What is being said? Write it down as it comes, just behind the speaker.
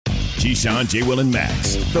Keyshawn, J. Will, and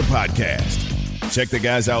Max, the podcast. Check the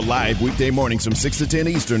guys out live weekday mornings from 6 to 10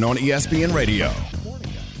 Eastern on ESPN Radio. Morning,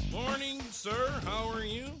 guys. Morning, sir. How are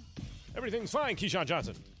you? Everything's fine, Keyshawn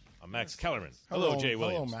Johnson. I'm Max Kellerman. Hello, Jay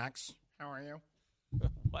Williams. Hello, Max. How are you?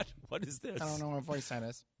 What is this? I don't know what voice that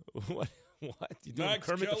is. What? You doing Max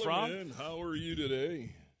Kermit the Frog? Kellerman, how are you today?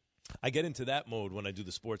 I get into that mode when I do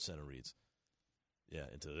the Sports Center reads. Yeah,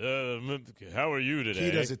 how are you today?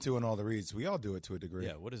 He does it too in all the reads. We all do it to a degree.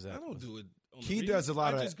 Yeah, what is that? I don't do it. On He the does a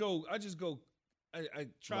lot I of. just go. I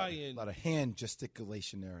try a and lot of hand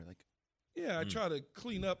gesticulation there, like. I try to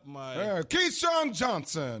clean up my Keyshawn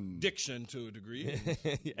Johnson. diction to a degree.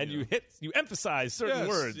 And you emphasize certain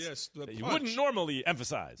words that you wouldn't normally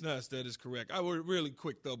emphasize. Yes, that is correct. I were really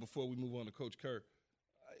quick though before we move on to Coach Kerr.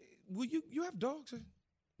 Will you have dogs?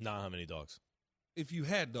 No, how many dogs? If you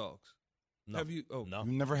had dogs, No. have you? Oh, No.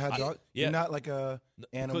 You've never had dogs? yeah. You're not like a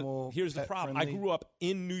animal. Here's the problem. I grew up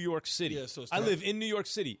in New York City. Yeah, so it's I tough. live in New York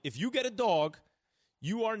City. If you get a dog,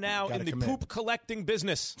 you are now in the poop collecting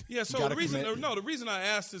business. Yeah, so the reason I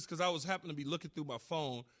asked is because I was happening to be looking through my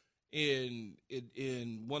phone, and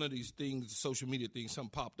in one of these things, social media things, something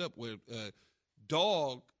popped up where a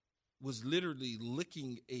dog was literally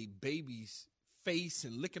licking a baby's face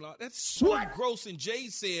and licking all. That's so gross. And Jay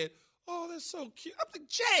said, "Oh, that's so cute." I'm like,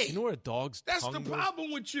 Jay, You know where a dog's that's tongue the goes?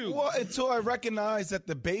 problem with you. Well, until I recognized that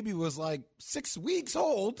the baby was like 6 weeks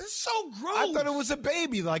old. That's so gross. I thought it was a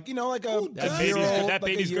baby, like a That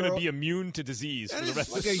baby's going to be immune to disease for the rest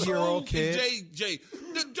of like the a year-old kid. Jay,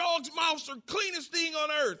 the dog's mouths are cleanest thing on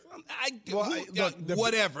earth.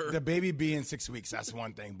 Whatever. The baby being 6 weeks, that's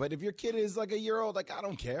one thing. But if your kid is like a year old, like I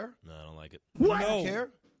don't care. No, I don't like it. I don't care.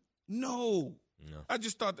 No. No. I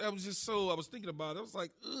just thought that was just so. I was thinking about it. I was like,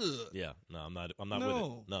 ugh. Yeah, no, I'm not with it.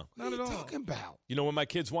 No. No. Not What at are all. you talking about? You know, when my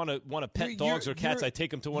kids want to pet dogs or cats, I take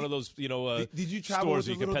them to one of those, Did you travel stores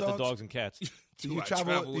with where you can the pet little the dogs? dogs and cats. Do you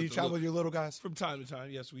travel with your little guys? From time to time?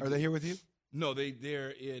 Yes, we Are do. they here with you? No, they're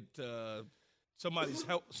at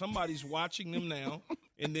somebody's watching them now,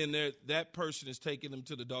 and then that person is taking them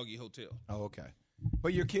to the doggy hotel. Oh, okay.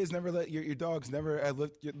 But your kids never let your dogs never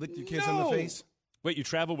licked your kids on the face Wait, you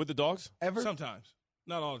travel with the dogs? ever? Sometimes,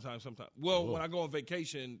 not all the time. Sometimes. Well, when I go on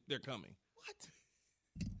vacation, they're coming.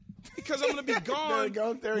 What? Because I'm going to be gone.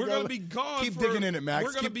 There you go. We're going to be gone. Keep digging in it, Max.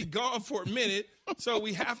 We're going to be gone for a minute, so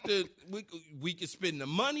we have to. We can spend the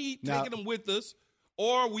money taking them with us,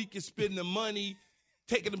 or we can spend the money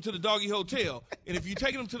taking them to the doggy hotel. And if you're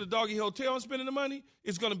taking them to the doggy hotel and spending the money,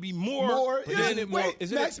 it's going to be more than it was.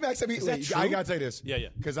 Max, I got to tell you this. Yeah.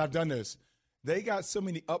 Because I've done this. They got so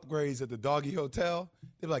many upgrades at the doggy hotel.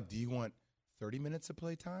 They're like, do you want 30 minutes of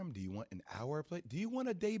playtime? Do you want an hour of play? Do you want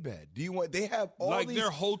a day bed? They have all these.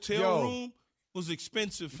 Their hotel room was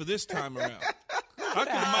expensive for this time around.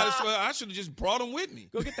 I should have just brought them with me.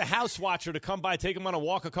 Go get the house watcher to come by, take them on a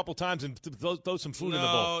walk a couple times, and throw some food in the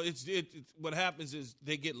bowl. No, what happens is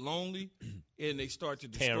they get lonely and they start to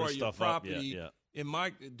Tearing destroy your stuff up. property. Yeah. And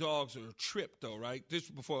my dogs are tripped though, right? This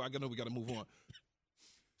before I know we got to move on.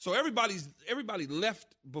 So everybody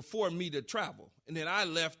left before me to travel, and then I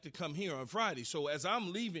left to come here on Friday. So as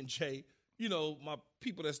I'm leaving, Jay, my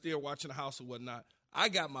people that's there watching the house and whatnot, I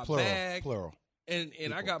got my bag. Plural.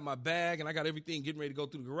 And I got my bag, and I got everything getting ready to go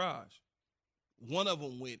through the garage. One of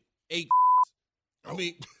them went 8. I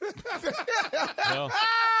mean,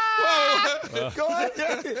 Go ahead.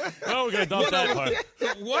 Well, we're going to dump that part.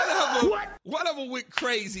 one of them went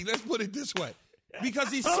crazy. Let's put it this way.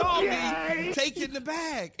 Because he saw me taking the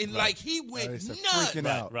bag, and he went nuts. Freaking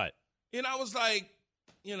out. Right. And I was like,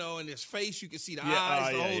 in his face, you can see the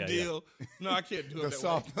eyes, the whole deal. Yeah. No, I can't do it that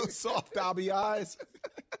way. Those soft obby eyes.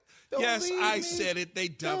 Yes, I said it. They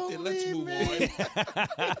dumped it. Let's move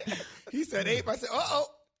on. He said 8. I said, uh-oh.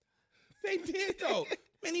 They did, though.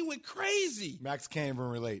 Man, he went crazy. Max can't even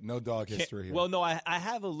relate. No dog history here. Well, no, I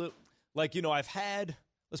have a little, I've had,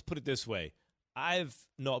 let's put it this way.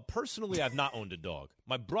 Personally, I've not owned a dog.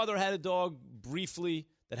 My brother had a dog briefly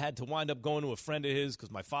that had to wind up going to a friend of his because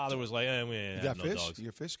my father was like, we ain't have no fish? dogs. You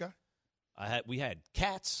a fish guy? We had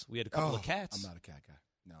cats. We had a couple of cats. I'm not a cat guy.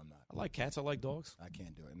 No, I'm not. I like cats. I like dogs. I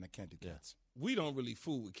can't do it, and I can't do cats. We don't really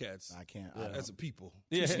fool with cats. I can't. As a people.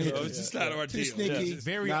 Yeah. It's just not our Too deal. sneaky. Yeah.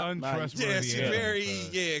 Very untrustworthy.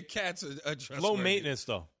 Yes, cats are untrustworthy. Low maintenance,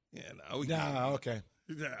 though. Yeah, Okay.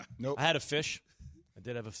 Nah. Nope. I had a fish. I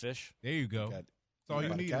did have a fish. There you go. Cat. That's all you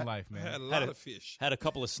need cat? in life, I man. had a lot of fish. Had a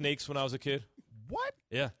couple of snakes when I was a kid. What?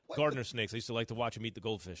 Yeah, gardener snakes. I used to like to watch them eat the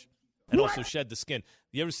goldfish. and also shed the skin.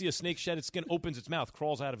 You ever see a snake shed its skin, opens its mouth,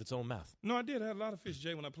 crawls out of its own mouth? No, I did. I had a lot of fish,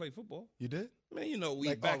 Jay, when I played football. You did? Man, you know,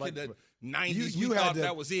 Like, back in the 90s, we thought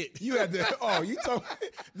that was it. You had you talking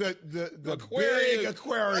the Aquarium. big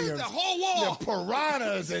aquariums. The whole wall. The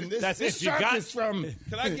piranhas and this shark is from.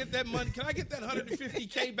 Can I get that money? Can I get that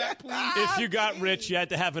 $150K back, please? If you got rich, you had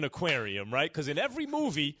to have an aquarium, right? Because in every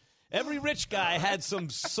movie, every rich guy had some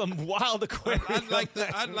wild aquarium. I'd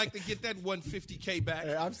like to get that $150K back.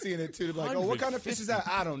 Hey, I'm seeing it too. Like, what kind of fish is that?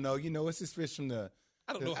 I don't know. You know, it's this fish from the.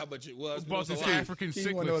 I don't know how much it was. About this African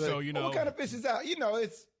cichlid, so you know. What kind of fish is that? You know,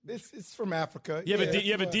 it's from Africa. You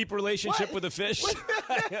have a deep relationship with a fish?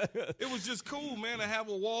 It was just cool, man, to have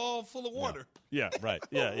a wall full of water. Yeah, right.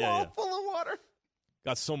 A wall full of water.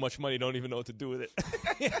 Got so much money, don't even know what to do with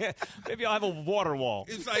it. Maybe I'll have a water wall.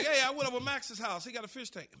 It's like, hey, I went over Max's house. He got a fish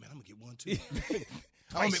tank. Man, I'm going to get one, too.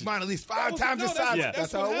 I'm going to make mine at least 5 times the size.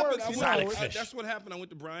 That's how it works. That's what happened. I went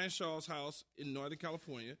to Brian Shaw's house in Northern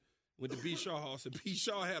California. Went to B. Shaw house, and B.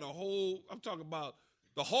 Shaw had a whole, I'm talking about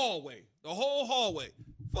the whole hallway,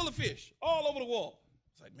 full of fish, all over the wall.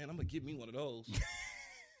 It's like, man, I'm going to get me one of those.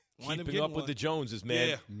 Keeping up with the Joneses,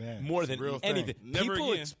 man. More than anything.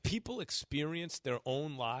 People experience their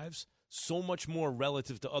own lives so much more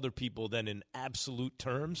relative to other people than in absolute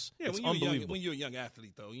terms. Yeah, it's unbelievable. When you're a young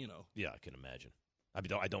athlete, though, you know. Yeah, I can imagine. I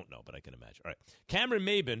don't know, but I can imagine. All right. Cameron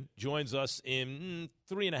Maybin joins us in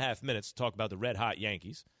 3.5 minutes to talk about the red-hot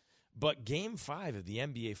Yankees. But Game 5 of the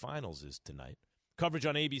NBA Finals is tonight. Coverage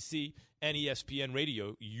on ABC and ESPN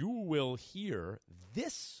Radio. You will hear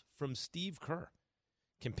this from Steve Kerr,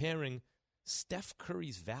 comparing Steph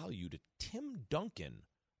Curry's value to Tim Duncan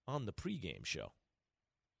on the pregame show.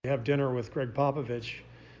 We have dinner with Greg Popovich,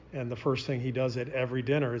 and the first thing he does at every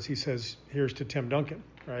dinner is he says, here's to Tim Duncan,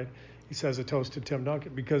 right? He says a toast to Tim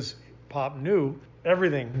Duncan because Pop knew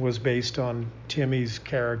everything was based on Timmy's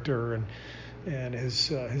character and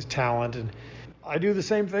his talent. And I do the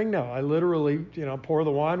same thing now. I literally, pour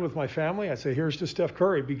the wine with my family. I say, here's to Steph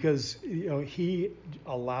Curry because, he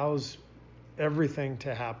allows everything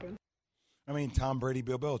to happen. I mean, Tom Brady,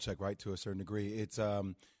 Bill Belichick, right, to a certain degree. It's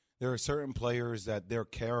there are certain players that their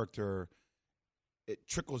character, it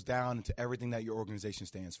trickles down into everything that your organization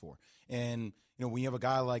stands for. And, when you have a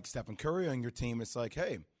guy like Stephen Curry on your team, it's like,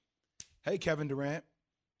 hey, Kevin Durant,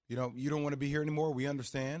 you don't want to be here anymore. We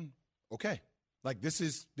understand. Okay. Like, this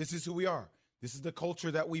is who we are. This is the culture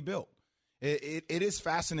that we built. It is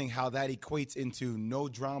fascinating how that equates into no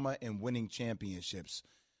drama and winning championships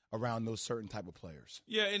around those certain type of players.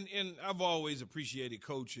 Yeah, and I've always appreciated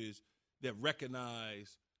coaches that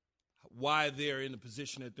recognize why they're in the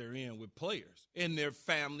position that they're in with players and their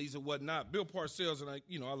families and whatnot. Bill Parcells, and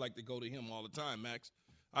I like to go to him all the time, Max.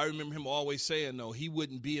 I remember him always saying, no, he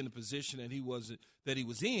wouldn't be in the position that he was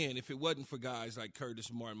in if it wasn't for guys like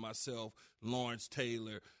Curtis Martin, myself, Lawrence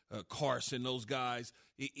Taylor, Carson, those guys.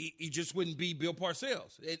 He just wouldn't be Bill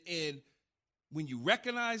Parcells. And when you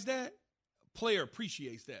recognize that, a player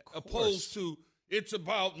appreciates that, opposed to it's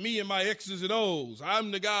about me and my X's and O's.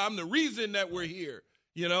 I'm the guy. I'm the reason that we're here.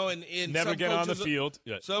 And never get on the field.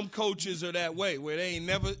 Some coaches are that way, where they ain't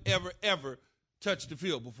never, ever, ever touched the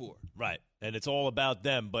field before. Right. And it's all about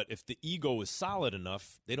them. But if the ego is solid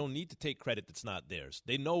enough, they don't need to take credit that's not theirs.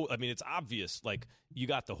 They know, it's obvious. Like, you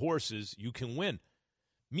got the horses, you can win.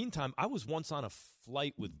 Meantime, I was once on a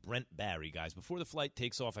flight with Brent Barry, guys. Before the flight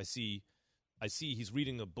takes off, I see he's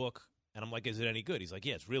reading a book, and I'm like, is it any good? He's like,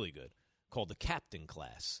 yeah, it's really good, called The Captain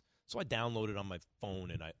Class. So I download it on my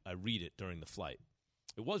phone, and I read it during the flight.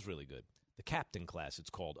 It was really good. The Captain Class, it's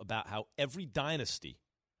called, about how every dynasty,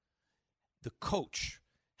 the coach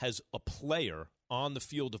has a player on the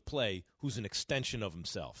field of play who's an extension of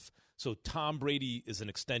himself. So Tom Brady is an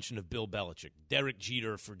extension of Bill Belichick, Derek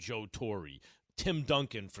Jeter for Joe Torre, Tim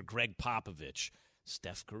Duncan for Greg Popovich,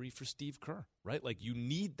 Steph Curry for Steve Kerr, right? Like, you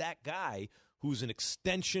need that guy who's an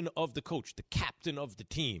extension of the coach, the captain of the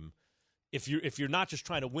team. If you're not just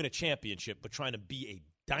trying to win a championship, but trying to be a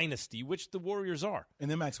dynasty, which the Warriors are. And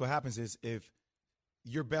then, Max, what happens is if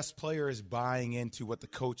your best player is buying into what the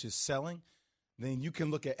coach is selling, then you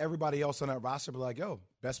can look at everybody else on that roster and be like, yo,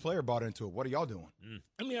 best player bought into it. What are y'all doing?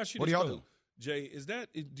 Let me ask you what this, are y'all doing? Jay,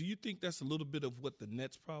 do you think that's a little bit of what the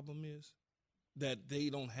Nets' problem is? That they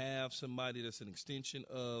don't have somebody that's an extension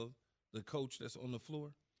of the coach that's on the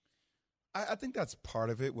floor? I think that's part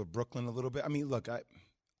of it with Brooklyn a little bit. I mean, look, I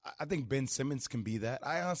think Ben Simmons can be that.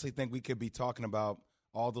 I honestly think we could be talking about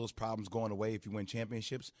all those problems going away if you win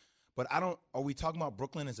championships. But are we talking about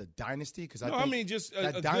Brooklyn as a dynasty? Because just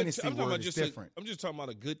that dynasty word is different. I'm just talking about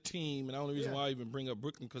a good team, and the only reason why I even bring up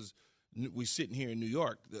Brooklyn because we're sitting here in New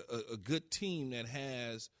York, a good team that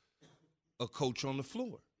has a coach on the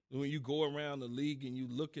floor. When you go around the league and you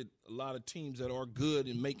look at a lot of teams that are good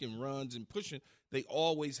and making runs and pushing, they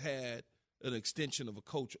always had an extension of a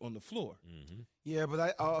coach on the floor. Mm-hmm. Yeah, but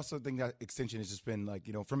I also think that extension has just been like,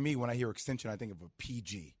 for me, when I hear extension, I think of a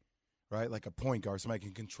PG, right? Like a point guard, somebody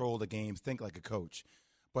can control the games, think like a coach.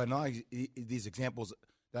 But in all these examples,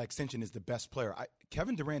 that extension is the best player.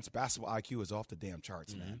 Kevin Durant's basketball IQ is off the damn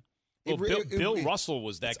charts, man. Well, Bill Russell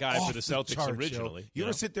was that guy for the Celtics originally. You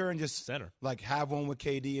ever sit there and just center, like have one with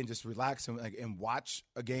KD and just relax and watch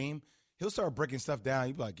a game? He'll start breaking stuff down.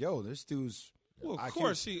 You'll be like, yo, this dude's Well,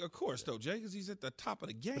 of course, though, Jay, because he's at the top of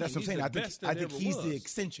the game. But that's what I'm saying. I think he's the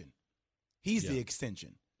extension. He's the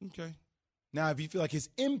extension. Okay. Now, if you feel like his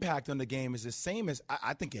impact on the game is the same as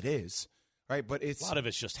I think it is, right? But a lot of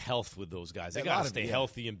it's just health with those guys. They got to stay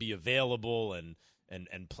healthy and be available and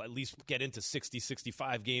play, at least get into 60,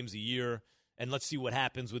 65 games a year. And let's see what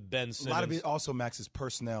happens with Ben Simmons. A lot of it also, Max, is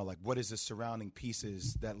personnel. Like, what is the surrounding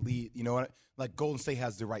pieces that lead? You know what? Like, Golden State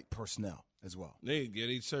has the right personnel as well.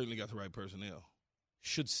 They certainly got the right personnel.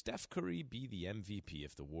 Should Steph Curry be the MVP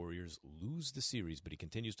if the Warriors lose the series, but he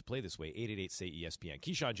continues to play this way? 888-SAY-ESPN.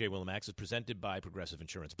 Keyshawn, Jay Willimax is presented by Progressive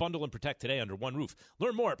Insurance. Bundle and protect today under one roof.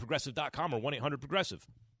 Learn more at Progressive.com or 1-800-PROGRESSIVE.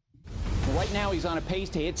 Right now, he's on a pace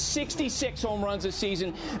to hit 66 home runs this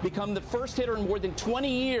season, become the first hitter in more than 20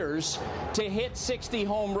 years to hit 60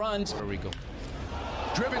 home runs. There we go.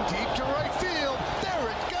 Driven deep to right field. There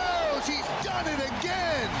it goes. He's done it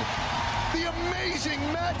again. The amazing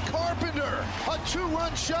Matt Carpenter. A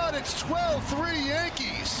 2-run shot. It's 12-3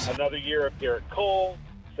 Yankees. Another year of Garrett Cole.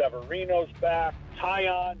 Severino's back.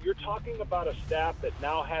 Tyon. You're talking about a staff that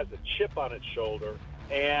now has a chip on its shoulder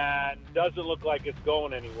and doesn't look like it's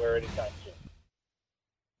going anywhere anytime soon.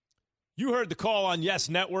 You heard the call on Yes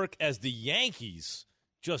Network as the Yankees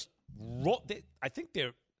just I think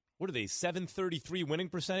they're, what are they, 733 winning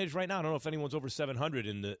percentage right now? I don't know if anyone's over 700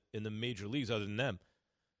 in the major leagues other than them.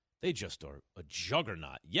 They just are a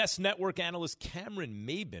juggernaut. Yes Network analyst Cameron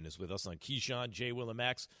Maybin is with us on Keyshawn, Jay, Will, and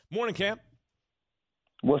Max. Morning, Cam.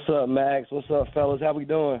 What's up, Max? What's up, fellas? How we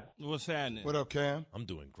doing? What's happening? What up, Cam? I'm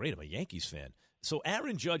doing great. I'm a Yankees fan. So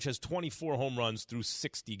Aaron Judge has 24 home runs through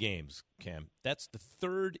 60 games, Cam. That's the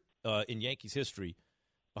third in Yankees history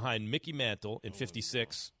behind Mickey Mantle in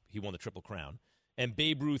 56. He won the Triple Crown. And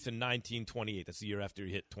Babe Ruth in 1928. That's the year after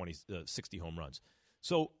he hit 60 home runs.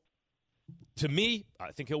 So to me,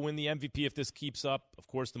 I think he'll win the MVP if this keeps up. Of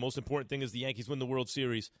course, the most important thing is the Yankees win the World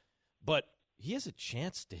Series. But he has a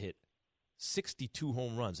chance to hit 62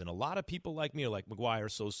 home runs. And a lot of people like me are like McGuire,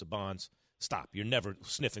 Sosa, Bonds. Stop. You're never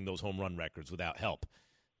sniffing those home run records without help.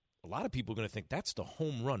 A lot of people are going to think that's the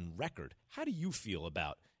home run record. How do you feel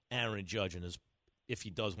about Aaron Judge and if he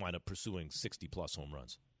does wind up pursuing 60-plus home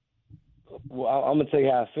runs? Well, I'm going to tell you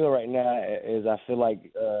how I feel right now is I feel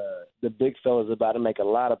like the big fella's about to make a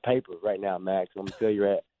lot of paper right now, Max. I'm going to tell you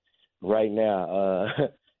that right now.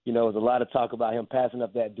 There's a lot of talk about him passing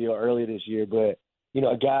up that deal earlier this year, but,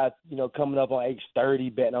 a guy, coming up on age 30,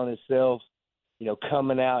 betting on himself,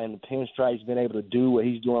 coming out in the pinstripes, being able to do what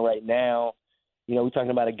he's doing right now. We're talking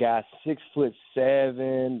about a guy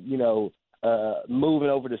 6'7", moving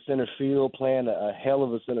over to center field, playing a hell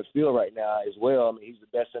of a center field right now as well. I mean, he's the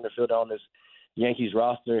best center fielder on this Yankees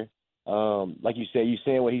roster. Like you said, you're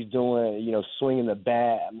seeing what he's doing, swinging the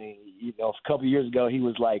bat. I mean, a couple of years ago, he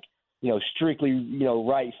was like, strictly,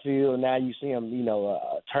 right field. Now you see him,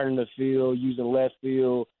 turning the field, using left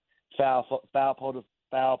field, foul pole to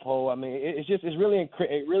foul pole. I mean, it's really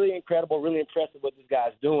incredible, really impressive what this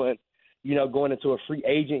guy's doing, going into a free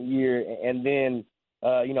agent year and then,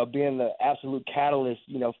 being the absolute catalyst,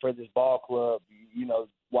 for this ball club,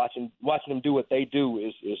 watching them do what they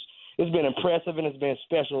do it's been impressive and it's been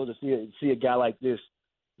special to see a guy like this,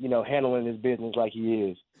 handling his business like he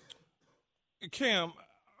is. Cam,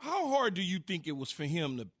 how hard do you think it was for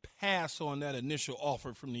him to pass on that initial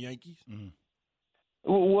offer from the Yankees?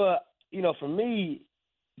 Mm-hmm. Well, for me,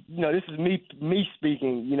 this is me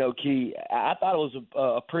speaking, Key. I thought it was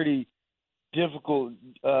a pretty difficult.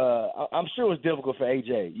 I'm sure it was difficult for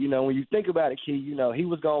AJ. When you think about it, Key, he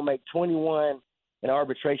was going to make 21 in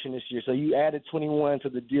arbitration this year. So you added 21 to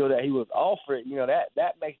the deal that he was offered.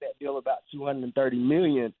 That makes that deal about $230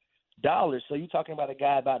 million. So you're talking about a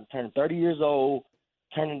guy about to turn 30 years old,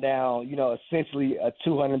 turning down, essentially a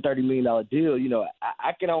 $230 million deal.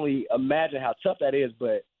 I can only imagine how tough that is.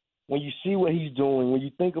 But when you see what he's doing, when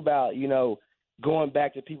you think about, going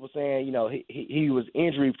back to people saying, he was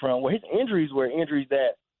injury prone. Well, his injuries were injuries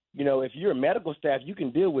that, if you're a medical staff, you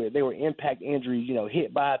can deal with. They were impact injuries,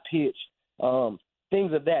 hit by a pitch,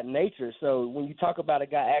 things of that nature. So when you talk about a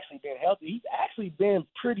guy actually being healthy, he's actually been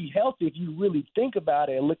pretty healthy if you really think about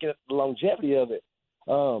it and look at the longevity of it.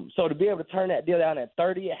 So to be able to turn that deal down at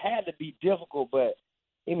 30, it had to be difficult. But,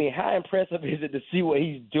 I mean, how impressive is it to see what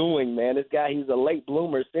he's doing, man? This guy, he's a late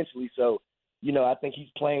bloomer essentially. So, I think he's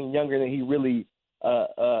playing younger than he really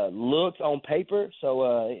looks on paper.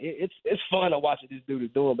 So it's fun to watch what this dude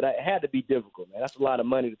is doing. But it had to be difficult, man. That's a lot of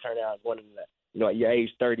money to turn down going into that, at your age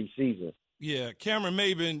 30 season. Yeah, Cameron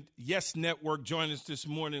Maybin, Yes Network, joined us this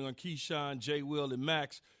morning on Keyshawn, Jay, Will, and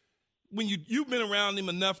Max. When you've been around him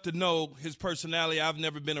enough to know his personality, I've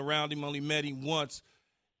never been around him, only met him once.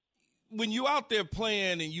 When you out there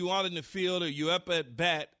playing and you out in the field or you up at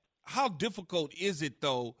bat, how difficult is it,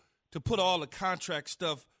 though, to put all the contract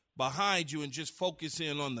stuff behind you and just focus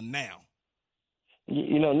in on the now?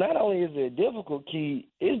 Not only is it difficult, Key,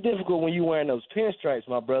 it's difficult when you're wearing those pinstripes,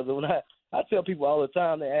 my brother. When I tell people all the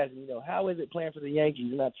time, they ask me, how is it playing for the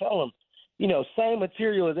Yankees? And I tell them, same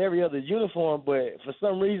material as every other uniform, but for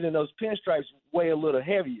some reason those pinstripes weigh a little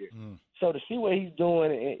heavier. So to see what he's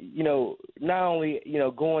doing, not only,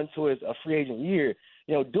 going towards a free agent year,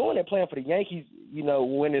 doing it playing for the Yankees,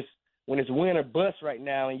 when it's win or bust right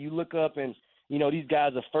now, and you look up and, these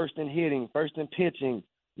guys are first in hitting, first in pitching,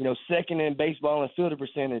 second in baseball and fielder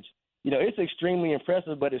percentage. It's extremely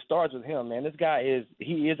impressive, but it starts with him, man. This guy is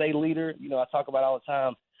a leader. I talk about it all the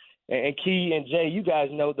time. And Key and Jay, you guys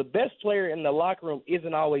know the best player in the locker room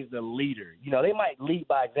isn't always the leader. They might lead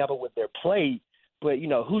by example with their play, but,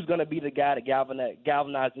 who's going to be the guy to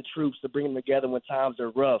galvanize the troops, to bring them together when times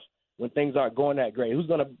are rough, when things aren't going that great? Who's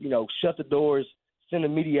going to, shut the doors, send the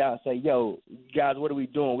media out and say, yo, guys, what are we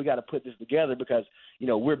doing? We got to put this together because,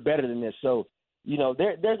 we're better than this. So,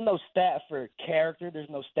 there's no stat for character. There's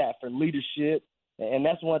no stat for leadership. And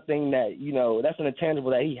that's one thing that, that's an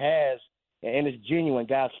intangible that he has, and it's genuine.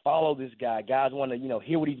 Guys follow this guy. Guys want to,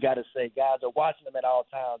 hear what he's got to say. Guys are watching him at all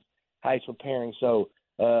times, how he's preparing. So,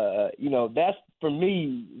 that's for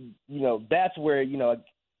me, that's where, and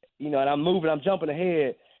I'm jumping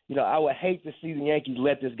ahead. I would hate to see the Yankees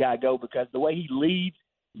let this guy go because the way he leads,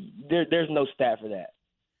 there's no stat for that.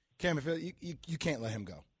 Cam, you can't let him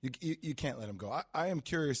go. You can't let him go. I am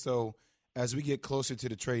curious, though, as we get closer to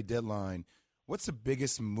the trade deadline, what's the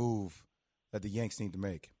biggest move that the Yanks need to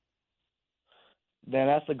make? Man,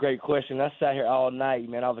 that's a great question. I sat here all night,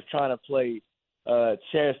 man. I was trying to play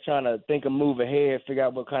chess, trying to think a move ahead, figure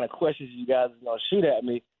out what kind of questions you guys are going to shoot at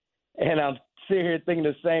me. And I'm sitting here thinking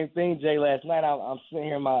the same thing, Jay. Last night I'm sitting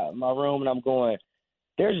here in my room and I'm going,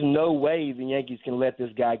 there's no way the Yankees can let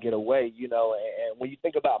this guy get away, And when you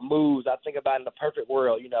think about moves, I think about in the perfect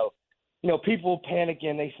world, people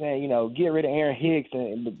panicking, they saying, get rid of Aaron Hicks.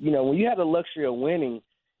 And when you have the luxury of winning,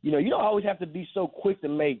 you don't always have to be so quick to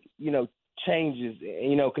make, changes,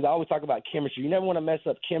 because I always talk about chemistry. You never want to mess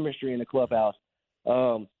up chemistry in the clubhouse.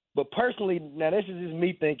 But personally, now this is just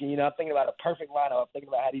me thinking, I'm thinking about a perfect lineup. I'm thinking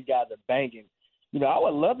about how these guys are banging. I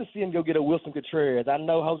would love to see him go get a Wilson Contreras. I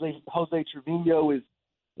know Jose Trevino is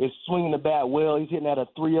swinging the bat well. He's hitting at a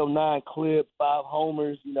 309 clip, 5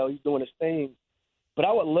 homers. He's doing his thing. But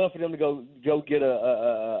I would love for them to go get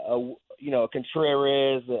a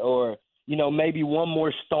Contreras or, maybe one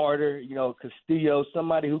more starter, Castillo,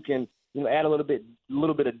 somebody who can, add a little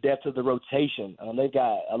bit of depth to the rotation. They've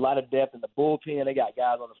got a lot of depth in the bullpen. They got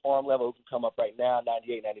guys on the farm level who can come up right now,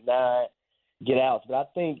 98, 99, get outs. But I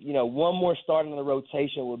think, one more starter in the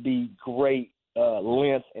rotation would be great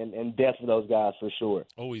length and depth for those guys for sure.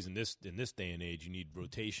 Always in this day and age, you need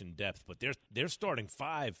rotation depth. But they're starting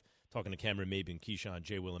 5. Talking to Cameron Maybin, Keyshawn,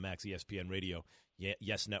 Jay, Will, and Max, ESPN Radio,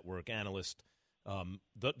 Yes Network analyst.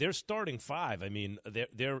 They're starting 5. I mean,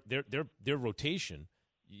 their rotation.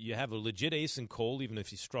 You have a legit ace in Cole, even if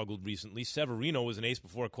he struggled recently. Severino was an ace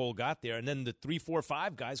before Cole got there. And then the 3, 4,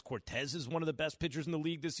 5 guys, Cortez is one of the best pitchers in the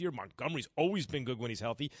league this year. Montgomery's always been good when he's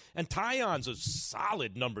healthy. And Taillon's a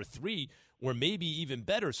solid number 3, or maybe even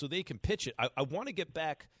better, so they can pitch it. I want to get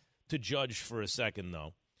back to Judge for a second,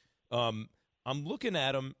 though. I'm looking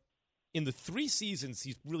at him. In the 3 seasons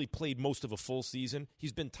he's really played most of a full season,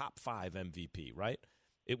 he's been top 5 MVP, right?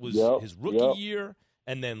 It was his rookie year,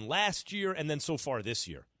 and then last year, and then so far this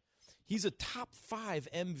year. He's a top 5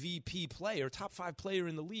 MVP player, top 5 player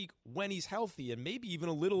in the league when he's healthy, and maybe even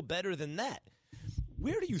a little better than that.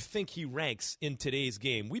 Where do you think he ranks in today's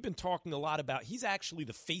game? We've been talking a lot about he's actually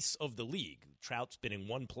the face of the league. Trout's been in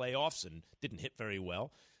 1 playoffs and didn't hit very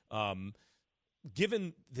well.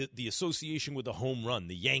 Given the association with the home run,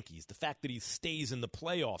 the Yankees, the fact that he stays in the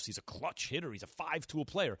playoffs, he's a clutch hitter, he's a 5-tool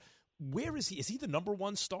player. Where is he? Is he the number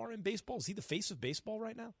 1 star in baseball? Is he the face of baseball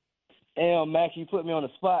right now? Damn, Max, you put me on the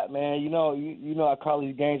spot, man. I call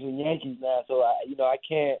these games with Yankees now, so I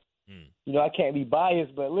can't be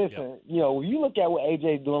biased. But listen, when you look at what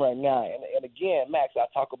AJ's doing right now, and again, Max, I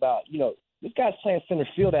talk about, this guy's playing center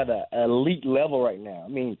field at an elite level right now. I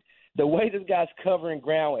mean, the way this guy's covering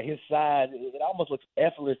ground with his size, it almost looks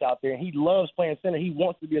effortless out there. And he loves playing center. He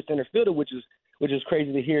wants to be a center fielder, which is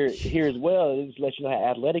crazy to hear as well. It just lets you know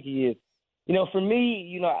how athletic he is. For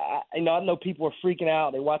me, I know people are freaking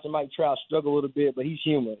out. They're watching Mike Trout struggle a little bit, but he's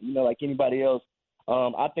human, like anybody else.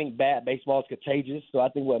 I think bad baseball is contagious, so I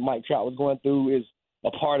think what Mike Trout was going through is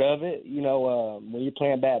a part of it. When you're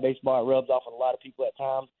playing bad baseball, it rubs off on a lot of people at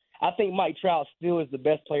times. I think Mike Trout still is the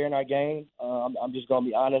best player in our game. I'm just going to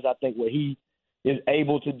be honest. I think what he is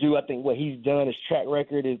able to do, I think what he's done, his track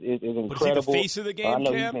record is incredible. But is he the face of the game,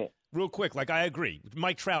 Cam? Real quick, I agree.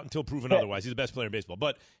 Mike Trout, until proven otherwise, he's the best player in baseball.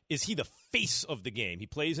 But is he the face of the game? He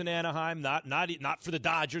plays in Anaheim, not for the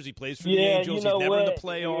Dodgers. He plays for the Angels. He's never in the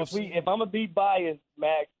playoffs. If I'm going to be biased,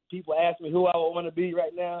 Max, people ask me who I want to be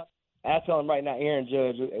right now. I tell them right now Aaron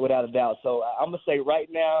Judge, without a doubt. So I'm going to say right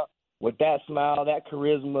now, with that smile, that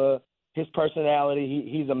charisma, his personality,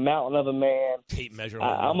 he's a mountain of a man. Tape measure.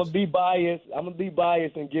 I'm gonna be biased.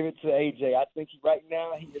 and give it to AJ. I think right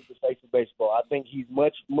now he is the face of baseball. I think he's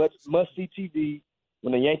much must-see TV.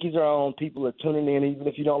 When the Yankees are on, people are tuning in, even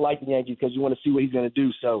if you don't like the Yankees, because you want to see what he's going to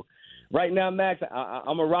do. So, right now, Max,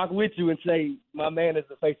 I'm gonna rock with you and say my man is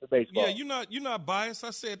the face of baseball. Yeah, you're not biased. I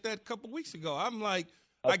said that a couple weeks ago. I'm like,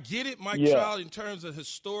 I get it, Mike Trout, in terms of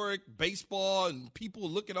historic baseball and people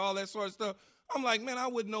look at all that sort of stuff. I'm like, man, I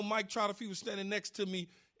wouldn't know Mike Trout if he was standing next to me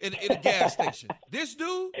at a gas station. This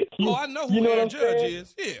dude? Oh, I know who Aaron Judge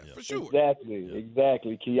is. Yeah, for sure.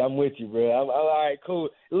 Exactly, Key. I'm with you, bro. I'm all right, cool.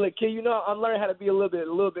 Look, Key, I'm learning how to be a little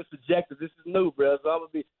bit subjective. This is new, bro. So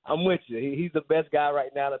I'm with you. He's the best guy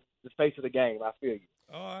right now, the face of the game. I feel you.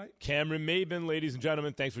 All right. Cameron Maybin, ladies and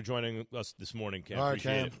gentlemen, thanks for joining us this morning, Cam. All right,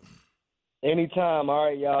 Appreciate it. Anytime. All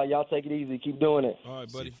right, y'all. Y'all take it easy. Keep doing it. All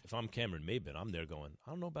right, buddy. See, if I'm Cameron Maybin, I'm there going, I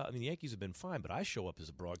don't know about – the Yankees have been fine, but I show up as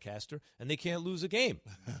a broadcaster, and they can't lose a game.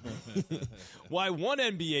 Why one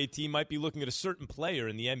NBA team might be looking at a certain player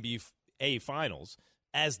in the NBA Finals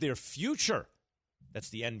as their future. That's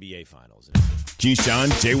the NBA Finals.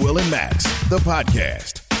 Keyshawn, J. Will, and Max, the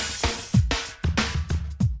podcast.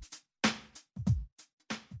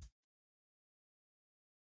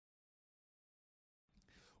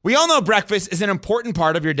 We all know breakfast is an important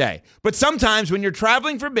part of your day, but sometimes when you're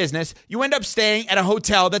traveling for business, you end up staying at a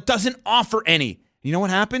hotel that doesn't offer any. You know what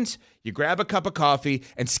happens? You grab a cup of coffee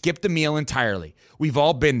and skip the meal entirely. We've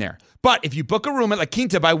all been there. But if you book a room at La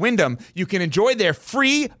Quinta by Wyndham, you can enjoy their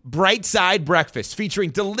free Bright Side breakfast featuring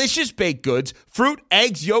delicious baked goods, fruit,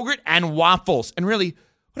 eggs, yogurt, and waffles. And really,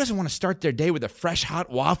 who doesn't want to start their day with a fresh, hot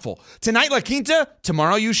waffle? Tonight, La Quinta,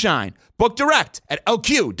 tomorrow you shine. Book direct at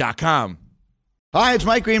lq.com. Hi, it's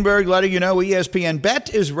Mike Greenberg letting you know ESPN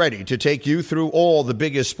Bet is ready to take you through all the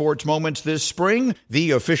biggest sports moments this spring.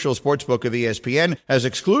 The official sportsbook of ESPN has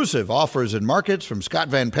exclusive offers and markets from Scott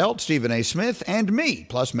Van Pelt, Stephen A. Smith, and me,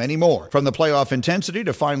 plus many more. From the playoff intensity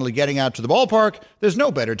to finally getting out to the ballpark, there's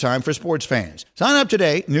no better time for sports fans. Sign up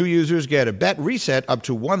today. New users get a bet reset up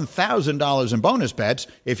to $1,000 in bonus bets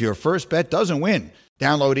if your first bet doesn't win.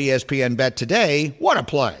 Download ESPN Bet today. What a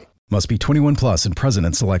play. Must be 21 plus and present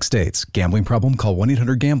in select states. Gambling problem? Call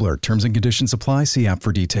 1-800-GAMBLER. Terms and conditions apply. See app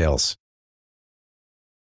for details.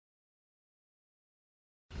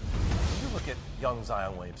 You look at young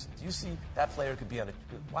Zion Williamson. Do you see that player could be on a...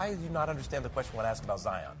 Why do you not understand the question when asked about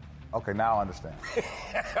Zion? Okay, now I understand.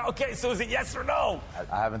 Okay, so is it yes or no?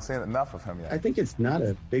 I haven't seen enough of him yet. I think it's not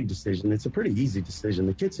a big decision. It's a pretty easy decision.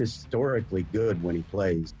 The kid's historically good when he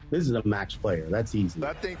plays. This is a max player. That's easy.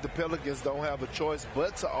 I think the Pelicans don't have a choice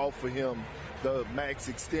but to offer him the max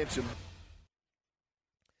extension.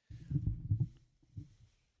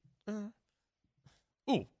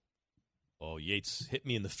 Ooh. Oh, Yates hit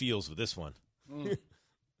me in the feels with this one.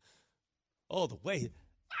 Oh, the way...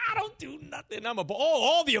 I don't do nothing. I'm a ball.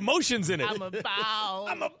 All the emotions in it. I'm a bow.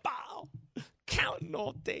 I'm a bow. Counting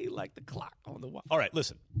all day like the clock on the wall. All right,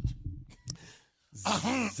 listen.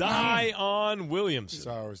 Zion Williamson.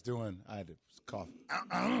 Sorry, I had to cough.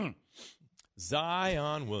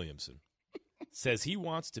 Zion Williamson says he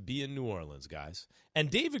wants to be in New Orleans, guys. And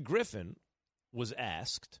David Griffin was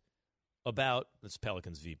asked about, that's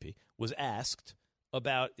Pelicans VP, was asked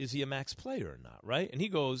about is he a max player or not, right? And he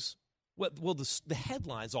goes... Well, the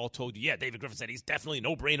headlines all told you, yeah, David Griffin said he's definitely a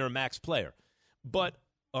no-brainer max player. But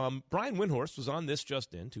Brian Windhorst was on this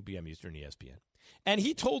just in, 2 p.m. Eastern, ESPN. And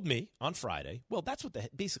he told me on Friday, well, that's what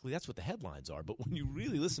the headlines are. But when you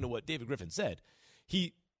really listen to what David Griffin said,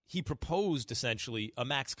 he proposed essentially a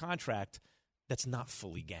max contract that's not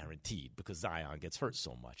fully guaranteed because Zion gets hurt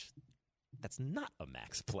so much. that's not a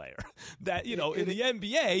max player. That, in the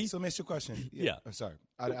NBA. So let me ask you a question. Yeah. I'm sorry.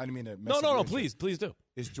 I didn't mean to mess No, please do.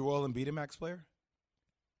 Is Joel Embiid a max player?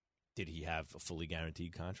 Did he have a fully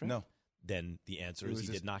guaranteed contract? No. Then the answer is he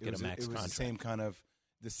did not get a max contract.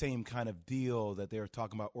 The same kind of deal that they were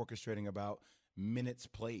talking about orchestrating about minutes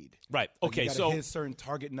played. Right. Okay. You got to hit a certain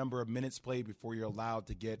target number of minutes played before you're allowed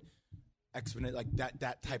to get exponent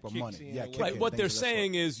that type of money. Yeah. Right. What they're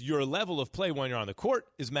saying is your level of play when you're on the court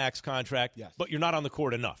is max contract, but you're not on the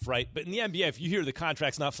court enough, right? But in the NBA, if you hear the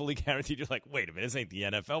contract's not fully guaranteed, you're like, wait a minute, this ain't the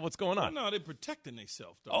NFL. What's going on? No, they're protecting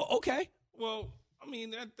themselves, though. Oh, okay. Well, I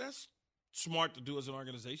mean, that's smart to do as an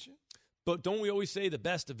organization. But don't we always say the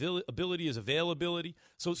best ability is availability?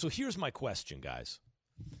 So here's my question, guys.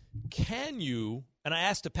 Can you, and I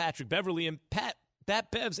asked to Patrick Beverly, and Pat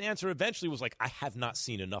Bev's answer eventually was like, I have not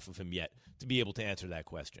seen enough of him yet to be able to answer that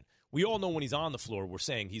question. We all know when he's on the floor, we're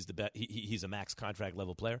saying he's he's a max contract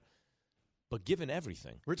level player. But given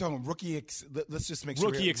everything, we're talking rookie. Let's just make sure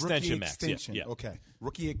rookie extension max. Yeah. Okay,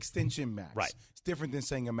 rookie extension max. Right, it's different than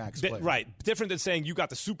saying a max player. Right, different than saying you got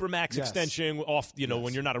the super max extension off.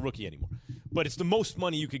 When you're not a rookie anymore. But it's the most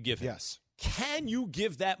money you could give him. Yes. Can you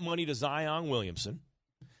give that money to Zion Williamson?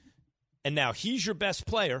 And now he's your best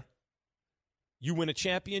player. You win a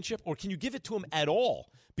championship, or can you give it to him at all?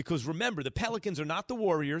 Because remember, the Pelicans are not the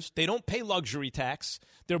Warriors. They don't pay luxury tax.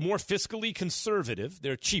 They're more fiscally conservative.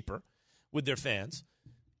 They're cheaper with their fans.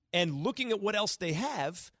 And looking at what else they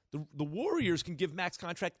have, the Warriors can give max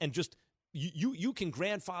contract and just you can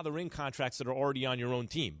grandfather in contracts that are already on your own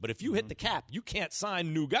team. But if you hit the cap, you can't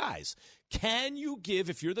sign new guys. Can you give,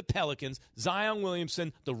 if you're the Pelicans, Zion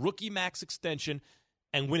Williamson the rookie max extension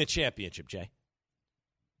and win a championship, Jay?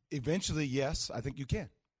 Eventually, yes, I think you can.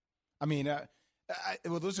 I mean,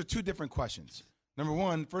 well, those are two different questions. Number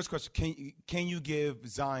one, first question, can you give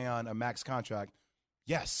Zion a max contract?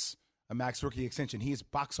 Yes, a max rookie extension. He is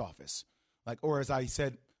box office. Or as I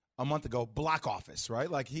said a month ago, block office, right?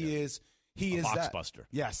 He is box that. Buster.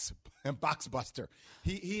 Yes, and box buster.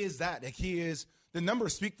 He is that. He is, the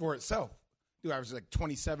numbers speak for itself. Dude, I was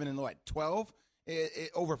 27 and 12,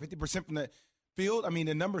 over 50% from the field. I mean,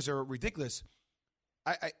 the numbers are ridiculous.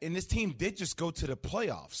 And this team did just go to the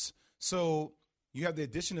playoffs. So you have the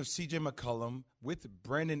addition of C.J. McCollum with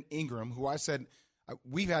Brandon Ingram, who I said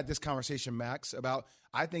we've had this conversation, Max, about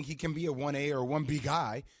I think he can be a 1A or 1B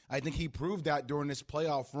guy. I think he proved that during this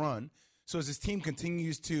playoff run. So as this team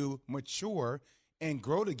continues to mature and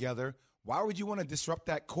grow together, why would you want to disrupt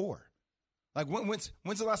that core? When's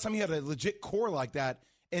the last time you had a legit core like that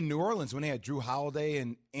in New Orleans, when they had Drew Holiday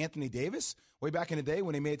and Anthony Davis way back in the day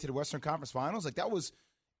when they made it to the Western Conference Finals? That was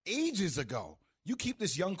ages ago. You keep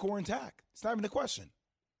this young core intact. It's not even a question.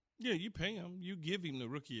 Yeah, you pay him. You give him the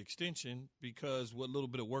rookie extension because what little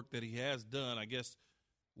bit of work that he has done, I guess,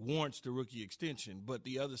 warrants the rookie extension. But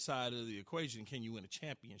the other side of the equation, can you win a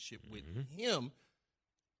championship with him?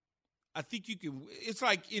 I think you can. It's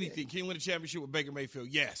like anything. Can you win a championship with Baker Mayfield?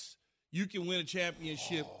 Yes. You can win a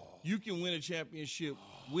championship. You can win a championship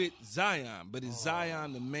with Zion. But is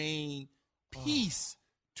Zion the main piece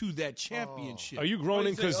to that championship? Are you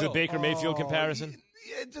groaning because the Baker Mayfield comparison?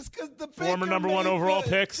 Yeah, just because the former number one overall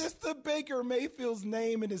picks. Just the Baker Mayfield's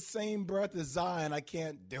name in the same breath as Zion. I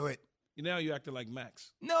can't do it. Now you acting like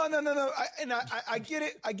Max. No. I get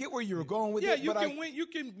it. I get where you were going with it. Yeah, you can win. You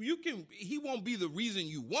can. He won't be the reason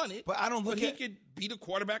you won it. But I don't look at. He could be the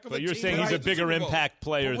quarterback of a team. But you're saying he's a bigger impact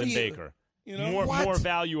player than Baker. More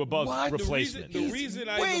value above replacement. The reason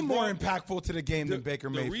way more impactful to the game than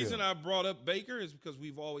Baker Mayfield. The reason I brought up Baker is because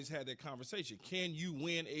we've always had that conversation. Can you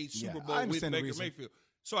win a Super Bowl with Baker Mayfield?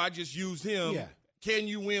 So I just used him. Yeah. Can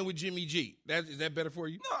you win with Jimmy G? Is that better for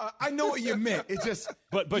you? No, I know what you meant. It's just,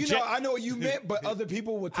 I know what you meant, but other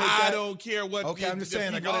people would take that. I don't care what. Okay, I'm just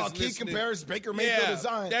saying, he compares Baker Mayfield to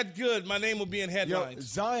Zion. That's good. My name will be in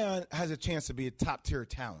headlines. Zion has a chance to be a top-tier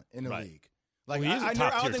talent in the league. He is a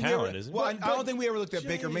top-tier talent, isn't he? Well, I don't think we ever looked at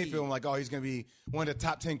Baker Mayfield and he's going to be one of the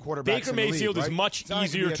top 10 quarterbacks Baker in the Mayfield league, is much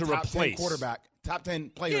easier to replace. Top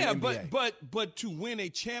 10 player in the NBA. But to win a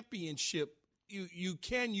championship,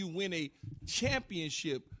 you win a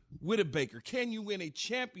championship with a Baker? Can you win a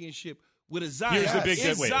championship with a Zion? Here's the big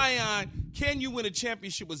Zion. Can you win a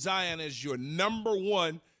championship with Zion as your number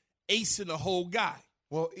one ace in the whole guy?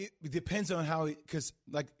 Well, it depends on how, because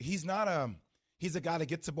he's not he's a guy that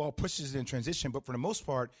gets the ball, pushes it in transition. But for the most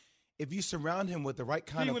part, if you surround him with the right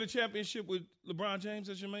kind Can you of, win a championship with LeBron James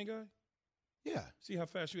as your main guy? Yeah. See how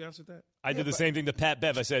fast you answered that? I did the same thing to Pat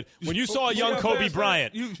Bev. I said, when you saw a young Kobe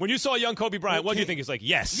Bryant, what do you think? It's like,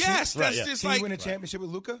 yes. Yes, that's just Can you win a championship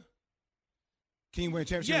with Luka? Can you win a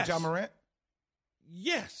championship with John Morant?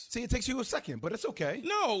 Yes. See, it takes you a second, but it's okay.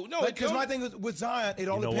 No. Because my thing is, with Zion, it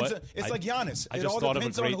all depends. It's like Giannis. It all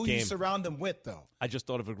depends on who you surround him with, though. I just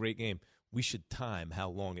thought of a great game. We should time how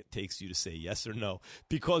long it takes you to say yes or no.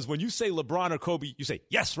 Because when you say LeBron or Kobe, you say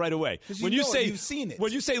yes right away. When you've seen it.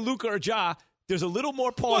 When you say Luka or Ja, there's a little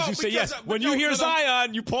more pause. You say yes. When you hear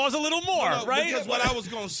Zion, you pause a little more, right? Because what I was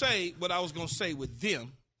going to say with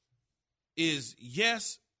them is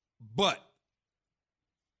yes, but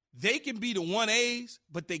they can be the 1As,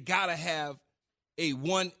 but they got to have a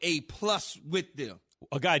 1A plus with them.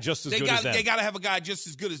 A guy just as good as them. They got to have a guy just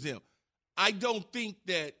as good as them. I don't think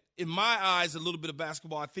that, in my eyes, a little bit of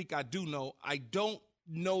basketball, I think I do know. I don't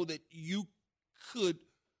know that you could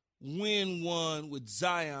win one with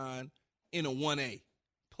Zion in a 1A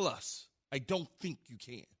plus. I don't think you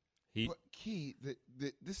can.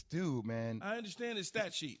 This dude, man. I understand his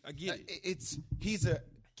stat sheet. I get it. He's a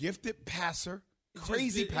gifted passer,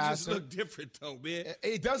 crazy passer. It just look different, though, man.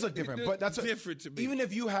 It does look different, but that's different to me. Even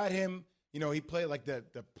if you had him, he played like the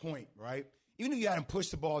point, right? Even if you had him push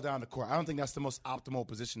the ball down the court, I don't think that's the most optimal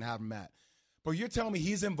position to have him at. But you're telling me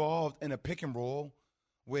he's involved in a pick and roll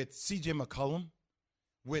with C.J. McCollum,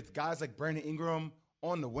 with guys like Brandon Ingram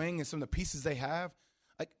on the wing and some of the pieces they have.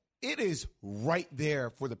 Like, it is right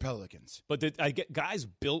there for the Pelicans. But I get guys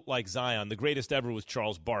built like Zion. The greatest ever was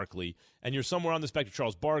Charles Barkley. And you're somewhere on the spectrum.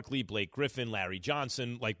 Charles Barkley, Blake Griffin, Larry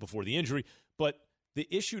Johnson, like before the injury. But the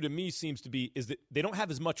issue to me seems to be is that they don't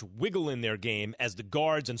have as much wiggle in their game as the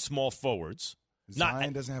guards and small forwards.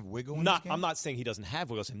 Zion doesn't have wiggle in his game? I'm not saying he doesn't have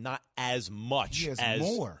wiggle. I'm saying not as much. He has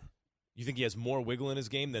more. You think he has more wiggle in his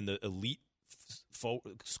game than the elite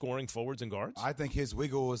scoring forwards and guards? I think his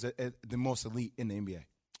wiggle is the most elite in the NBA.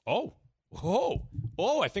 I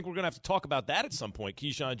think we're going to have to talk about that at some point.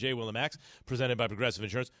 Keyshawn, Jay, Will, and Max, presented by Progressive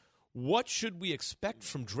Insurance. What should we expect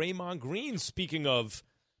from Draymond Green, speaking of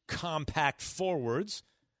compact forwards,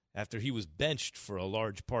 after he was benched for a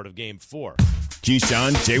large part of Game 4?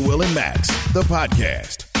 Keyshawn, Jay, Will, and Max, the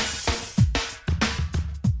podcast.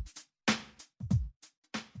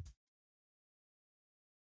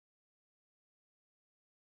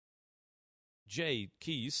 Jay,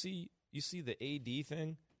 Key, you see the AD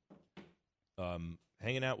thing?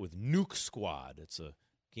 Hanging out with Nuke Squad. It's a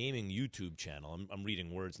gaming YouTube channel. I'm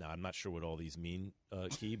reading words now. I'm not sure what all these mean,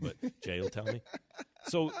 Key, but Jay will tell me.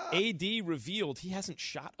 So AD revealed he hasn't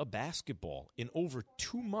shot a basketball in over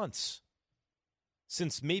 2 months.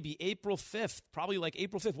 Since maybe April 5th, probably like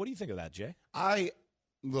April 5th. What do you think of that, Jay? I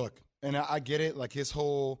get it. Like, his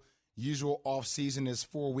whole usual off season is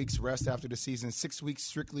 4 weeks rest after the season, 6 weeks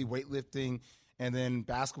strictly weightlifting, and then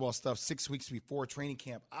basketball stuff 6 weeks before training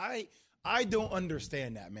camp. I don't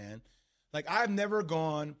understand that, man. Like, I've never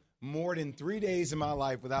gone more than 3 days in my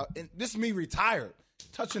life without, and this is me retired,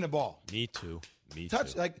 touching the ball. Me too.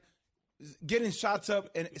 Like, getting shots up,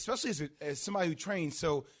 and especially as somebody who trains.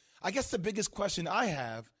 So I guess the biggest question I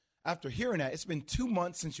have after hearing that, it's been 2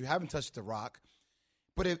 months since you haven't touched the rock.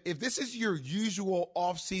 But if this is your usual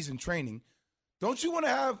off-season training, don't you want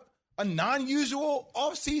to have a non-usual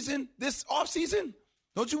off-season this off-season?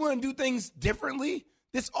 Don't you want to do things differently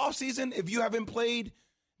this off-season if you haven't played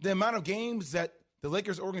the amount of games that the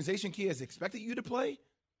Lakers organization, Key, has expected you to play?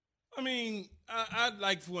 I mean, I'd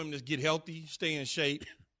like for him to get healthy, stay in shape.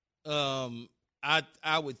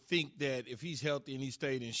 I would think that if he's healthy and he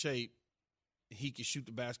stayed in shape, he could shoot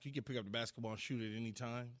the basket. He could pick up the basketball and shoot it any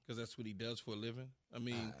time because that's what he does for a living. I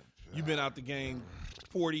mean, you've been out the game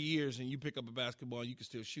 40 years and you pick up a basketball and you can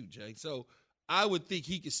still shoot, Jay. So I would think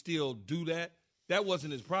he could still do that. That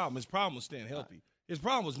wasn't his problem. His problem was staying healthy. His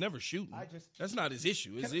problem was never shooting. That's not his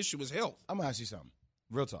issue. His issue was health. I'm going to ask you something.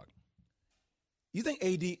 Real talk. You think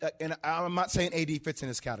AD, and I'm not saying AD fits in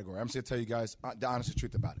this category. I'm just going to tell you guys the honest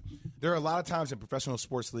truth about it. There are a lot of times in professional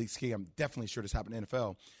sports leagues, Key, I'm definitely sure this happened in the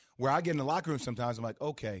NFL, where I get in the locker room sometimes, I'm like,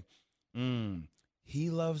 okay, he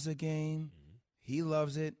loves the game. He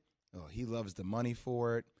loves it. Oh, he loves the money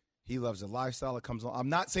for it. He loves the lifestyle that comes along. I'm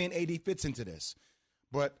not saying AD fits into this,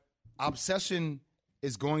 but obsession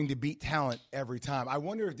is going to beat talent every time. I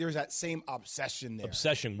wonder if there's that same obsession there.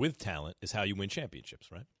 Obsession with talent is how you win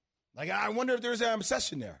championships, right? Like, I wonder if there's an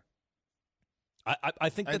obsession there. I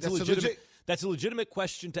think that's a legitimate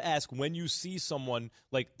question to ask when you see someone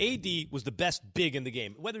like AD was the best big in the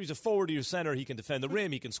game. Whether he's a forward or a center, he can defend the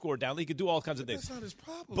rim, he can score down, he can do all kinds of things. That's not his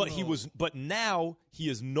problem. But now he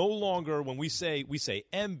is no longer, when we say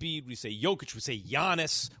Embiid, we say Jokic, we say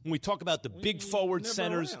Giannis. When we talk about the big forward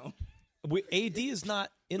centers, AD is not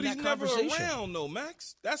in that conversation. He's never around, though,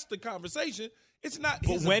 Max. That's the conversation. It's not.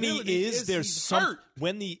 But when he is, there's hurt.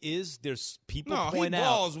 When he is, there's people No, point he out.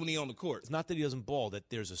 balls when he on the court. It's not that he doesn't ball. That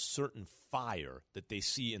there's a certain fire that they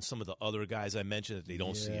see in some of the other guys I mentioned that they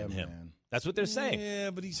don't see in him. Man. That's what they're saying. Yeah,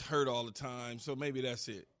 but he's hurt all the time, so maybe that's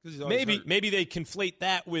it. 'Cause he's always hurt. Maybe they conflate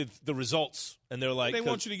that with the results, and they're like, they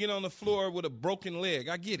want you to get on the floor with a broken leg.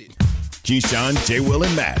 I get it. Keyshawn, J. Will,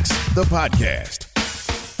 and Max, the podcast.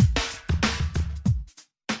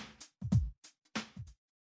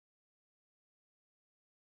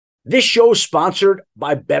 This show is sponsored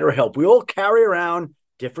by BetterHelp. We all carry around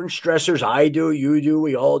different stressors. I do, you do,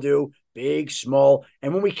 we all do, big, small.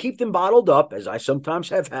 And when we keep them bottled up, as I sometimes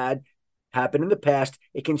have had happen in the past,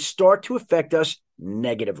 it can start to affect us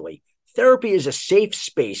negatively. Therapy is a safe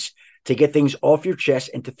space to get things off your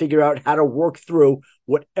chest and to figure out how to work through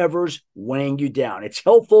whatever's weighing you down. It's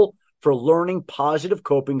helpful for learning positive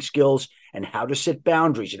coping skills and how to set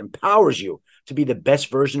boundaries. It empowers you to be the best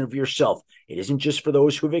version of yourself. It isn't just for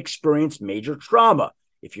those who have experienced major trauma.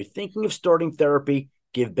 If you're thinking of starting therapy,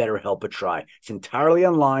 give BetterHelp a try. It's entirely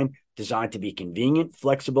online, designed to be convenient,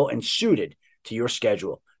 flexible, and suited to your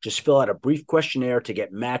schedule. Just fill out a brief questionnaire to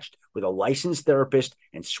get matched with a licensed therapist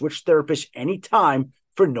and switch therapists anytime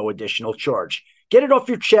for no additional charge. Get it off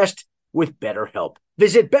your chest with BetterHelp.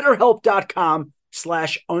 Visit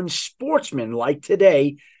BetterHelp.com/unsportsmanlike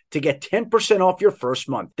today to get 10% off your first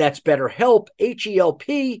month. That's BetterHelp,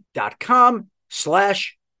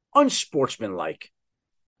 HELP.com/unsportsmanlike.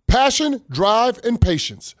 Passion, drive, and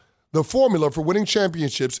patience. The formula for winning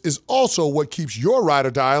championships is also what keeps your ride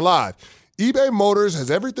or die alive. eBay Motors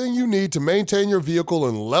has everything you need to maintain your vehicle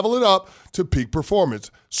and level it up to peak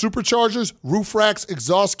performance. Superchargers, roof racks,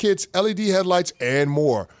 exhaust kits, LED headlights, and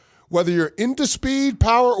more. Whether you're into speed,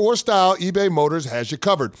 power, or style, eBay Motors has you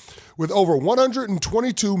covered. With over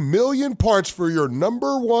 122 million parts for your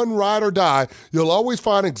number one ride or die, you'll always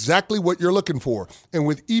find exactly what you're looking for. And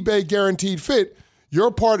with eBay Guaranteed Fit,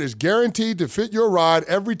 your part is guaranteed to fit your ride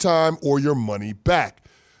every time or your money back.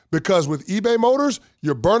 Because with eBay Motors,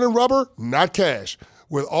 you're burning rubber, not cash.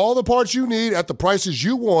 With all the parts you need at the prices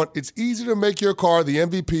you want, it's easy to make your car the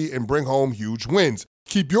MVP and bring home huge wins.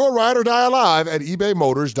 Keep your ride or die alive at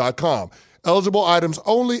ebaymotors.com. Eligible items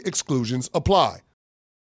only. Exclusions apply.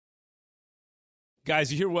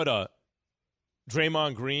 Guys, you hear what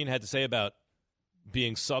Draymond Green had to say about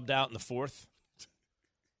being subbed out in the fourth?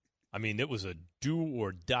 I mean, it was a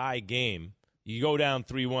do-or-die game. You go down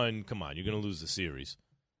 3-1, come on, you're going to lose the series.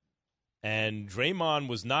 And Draymond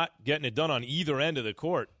was not getting it done on either end of the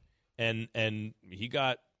court, and he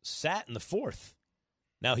got sat in the fourth.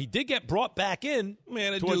 Now, he did get brought back in.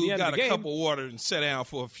 Man, that toward the dude end got of the a game. cup of water and sat down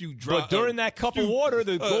for a few drops. But during that cup of water,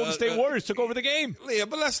 the Golden State Warriors took over the game. Yeah,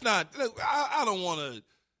 but let's not. I don't want to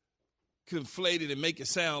conflate it and make it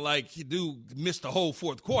sound like he missed the whole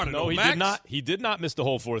fourth quarter. No, he Max? did not. He did not miss the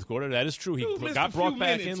whole fourth quarter. That is true. He got brought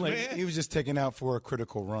back in late. He was just taken out for a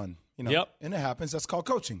critical run. You know, Yep. And it happens. That's called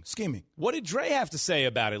coaching, scheming. What did Dre have to say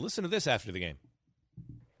about it? Listen to this after the game.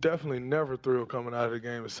 Definitely never thrilled coming out of the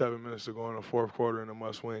game with 7 minutes to go in the fourth quarter in a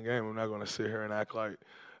must-win game. I'm not going to sit here and act like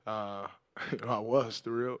I was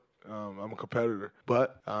thrilled. I'm a competitor.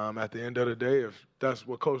 But at the end of the day, if that's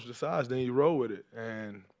what coach decides, then you roll with it.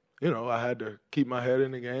 And, I had to keep my head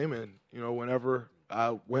in the game. And, whenever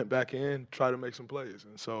I went back in, try to make some plays.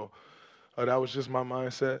 And so that was just my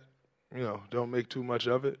mindset. Don't make too much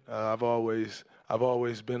of it. I've always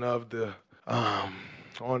been of the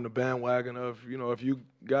on the bandwagon of, if you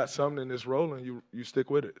got something that's rolling, you stick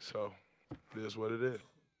with it. So it is what it is.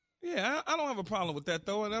 Yeah, I don't have a problem with that,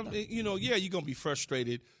 though. And, you're going to be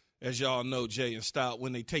frustrated, as y'all know, Jay and Stout,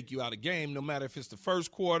 when they take you out of game, no matter if it's the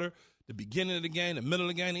first quarter, the beginning of the game, the middle of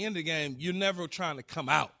the game, the end of the game. You're never trying to come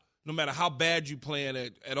out, no matter how bad you playing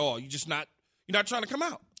at all. You're not trying to come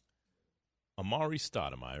out. Amar'e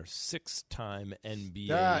Stoudemire, 6-time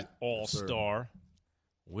NBA All-Star,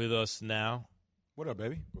 with us now. What up,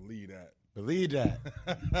 baby? Believe that. Believe that.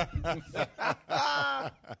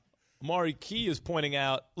 Amar'e, Key is pointing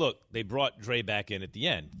out, look, they brought Dre back in at the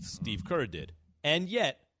end. Steve Kerr did. And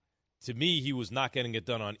yet, to me, he was not getting it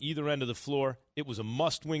done on either end of the floor. It was a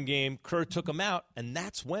must-win game. Kerr took him out, and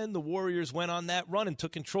that's when the Warriors went on that run and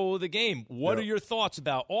took control of the game. What are your thoughts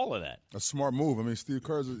about all of that? A smart move. I mean, Steve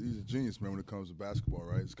Kerr, he's a genius, man, when it comes to basketball,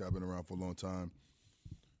 right? This guy been around for a long time,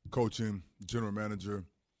 coaching, general manager.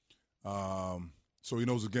 So he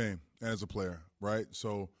knows the game as a player, right?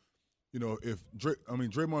 So, if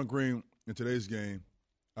Draymond Green in today's game,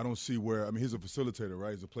 I don't see where – he's a facilitator,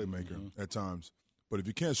 right? He's a playmaker at times. But if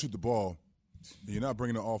you can't shoot the ball, you're not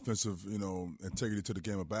bringing the offensive, integrity to the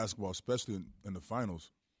game of basketball, especially in the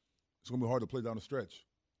finals. It's going to be hard to play down the stretch.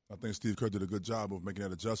 I think Steve Kerr did a good job of making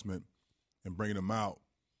that adjustment and bringing him out.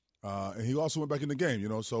 And he also went back in the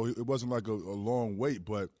game, so it wasn't like a long wait,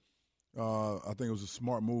 but I think it was a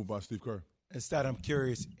smart move by Steve Kerr. Instead, I'm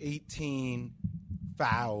curious, 18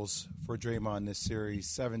 fouls for Draymond this series,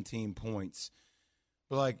 17 points.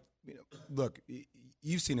 But, look,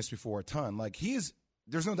 you've seen this before a ton.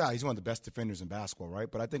 There's no doubt he's one of the best defenders in basketball,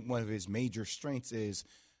 right? But I think one of his major strengths is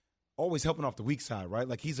always helping off the weak side, right?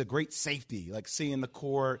 He's a great safety, seeing the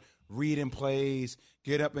court, reading plays,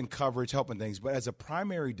 get up in coverage, helping things. But as a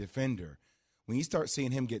primary defender, when you start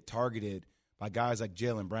seeing him get targeted by guys like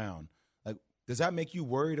Jaylen Brown, does that make you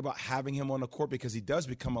worried about having him on the court? Because he does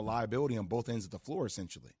become a liability on both ends of the floor,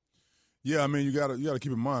 essentially. Yeah, I mean, you gotta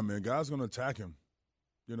keep in mind, man, guys are going to attack him.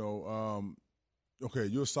 Okay,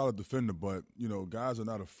 you're a solid defender, but, guys are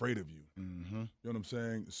not afraid of you. Mm-hmm. You know what I'm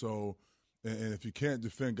saying? So, and if you can't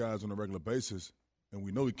defend guys on a regular basis, and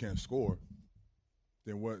we know he can't score,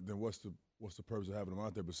 then what's the purpose of having him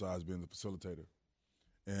out there besides being the facilitator?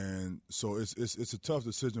 And so it's a tough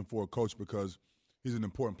decision for a coach because he's an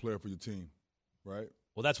important player for your team, right?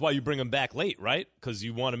 Well, that's why you bring him back late, right? Because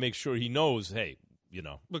you want to make sure he knows, hey,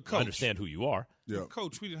 but I understand who you are. Yeah.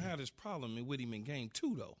 Coach, we didn't have this problem with him in Game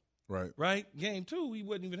 2, though. Right. Game 2, he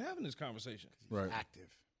wasn't even having this conversation. Right. Active.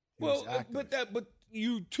 But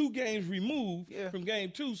you 2 games removed from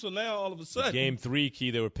Game 2, so now all of a sudden. Game 3,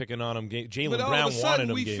 Key, they were picking on him. Jaylen Brown wanted him. But all of a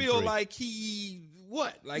sudden, we Game feel 3. like he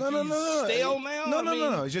what? Like no, he's stale now?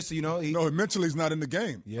 No. It's just no, mentally he's not in the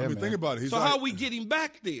game. Yeah, think about it. So how we get him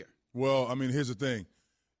back there? Well, I mean, here's the thing: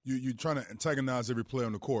 you're trying to antagonize every player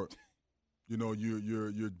on the court.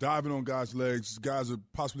 You're diving on guys' legs. Guys are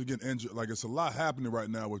possibly getting injured. It's a lot happening right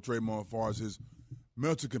now with Draymond as far as his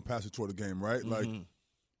mental capacity toward the game, right? Mm-hmm.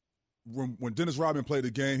 When Dennis Rodman played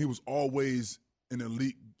the game, he was always an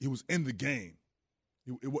elite. He was in the game.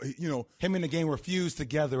 Him and the game were fused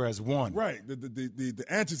together as one. Right. The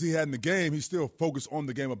answers he had in the game, he still focused on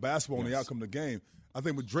the game of basketball and the outcome of the game. I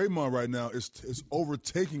think with Draymond right now, it's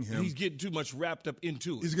overtaking him. He's getting too much wrapped up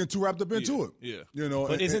into it. He's getting too wrapped up into it. Yeah.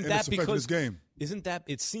 But isn't that it's affecting his game? Isn't that?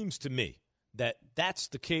 It seems to me that that's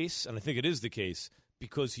the case, and I think it is the case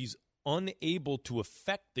because he's unable to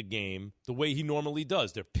affect the game the way he normally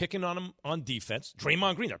does. They're picking on him on defense.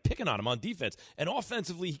 Draymond Green, they're picking on him on defense. And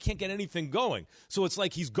offensively, he can't get anything going. So it's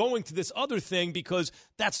like he's going to this other thing because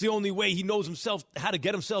that's the only way he knows how to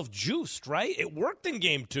get himself juiced, right? It worked in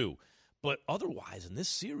Game 2. But otherwise, in this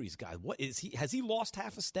series, guys, what is he? Has he lost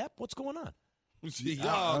half a step? What's going on?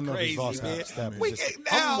 Y'all crazy, man. I'm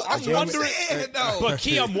wondering. But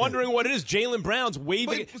Key, I'm wondering what it is. Jaylen Brown's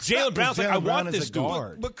waving. Jaylen Brown's like, I want this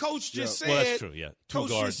dude. But Coach just said, well, that's true. Yeah, Coach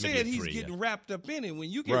just said he's getting wrapped up in it.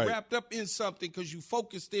 When you get wrapped up in something because you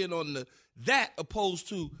focused in on that opposed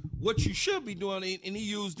to what you should be doing, and he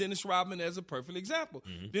used Dennis Rodman as a perfect example.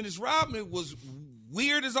 Mm-hmm. Dennis Rodman was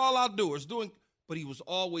weird as all outdoors, but he was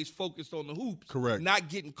always focused on the hoops. Correct. Not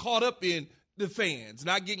getting caught up in the fans,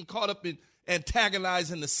 not getting caught up in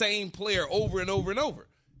antagonizing the same player over and over and over.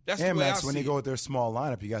 That's the way Max, I when see they go with their small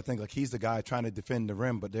lineup, you got to think he's the guy trying to defend the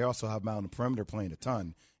rim, but they also have him out on the perimeter playing a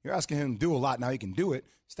ton. You're asking him to do a lot. Now he can do it.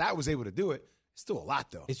 Stat was able to do it. It's still a lot,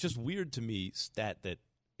 though. It's just weird to me, Stat, that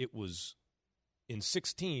it was in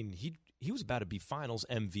 16, he was about to be finals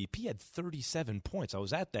MVP. He had 37 points. I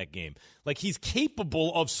was at that game. He's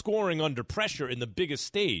capable of scoring under pressure in the biggest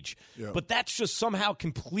stage. Yeah. But that's just somehow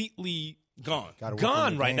completely gone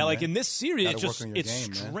right now. In this series, it's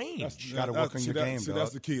strange. You got to work on your game. See,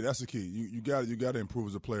 that's the key. That's the key. You got to improve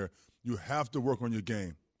as a player. You have to work on your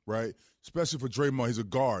game, right? Especially for Draymond, he's a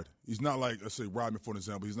guard. He's not like, let's say, Rodman, for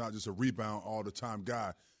example. He's not just a rebound all the time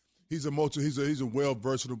guy. He's a well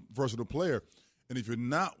versatile player. And if you're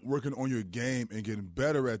not working on your game and getting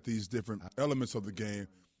better at these different elements of the game,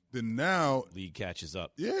 then now league catches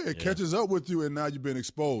up. Yeah, it catches up with you, and now you've been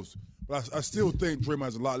exposed. But I still think Draymond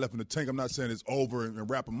has a lot left in the tank. I'm not saying it's over and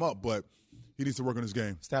wrap him up, but he needs to work on his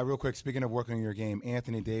game. Stat, real quick, speaking of working on your game,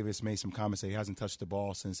 Anthony Davis made some comments that he hasn't touched the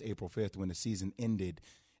ball since April 5th when the season ended.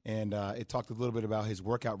 And it talked a little bit about his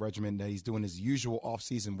workout regimen, that he's doing his usual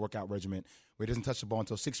off-season workout regimen where he doesn't touch the ball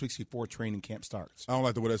until 6 weeks before training camp starts. I don't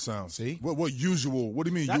like the way that sounds. See? What usual? What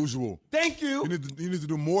do you mean usual? Thank you. You need to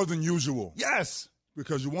do more than usual. Yes.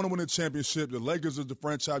 Because you want to win a championship. The Lakers are the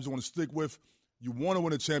franchise you want to stick with. You want to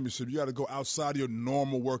win a championship. You got to go outside of your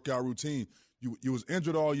normal workout routine. You was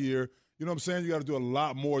injured all year. You know what I'm saying? You got to do a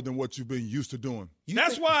lot more than what you've been used to doing.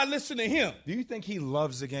 That's why I listen to him. Do you think he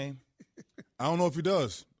loves the game? I don't know if he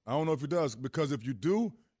does. Because if you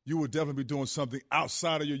do, you would definitely be doing something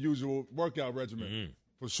outside of your usual workout regimen. Mm-hmm.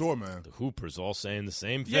 For sure, man. The Hoopers all saying the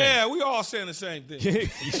same thing. Yeah, we all saying the same thing.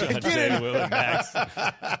 Keyshawn, Jay, Will, and Max.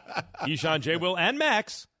 Keyshawn, Jay, Will, and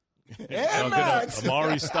Max. And Max.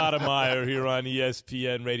 Amar'e Stoudemire here on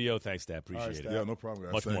ESPN Radio. Thanks, Dad. Appreciate it. Yeah, no problem,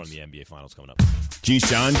 guys. Much Thanks. more in the NBA Finals coming up.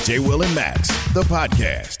 Keyshawn, J. Will, and Max, the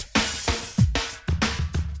podcast.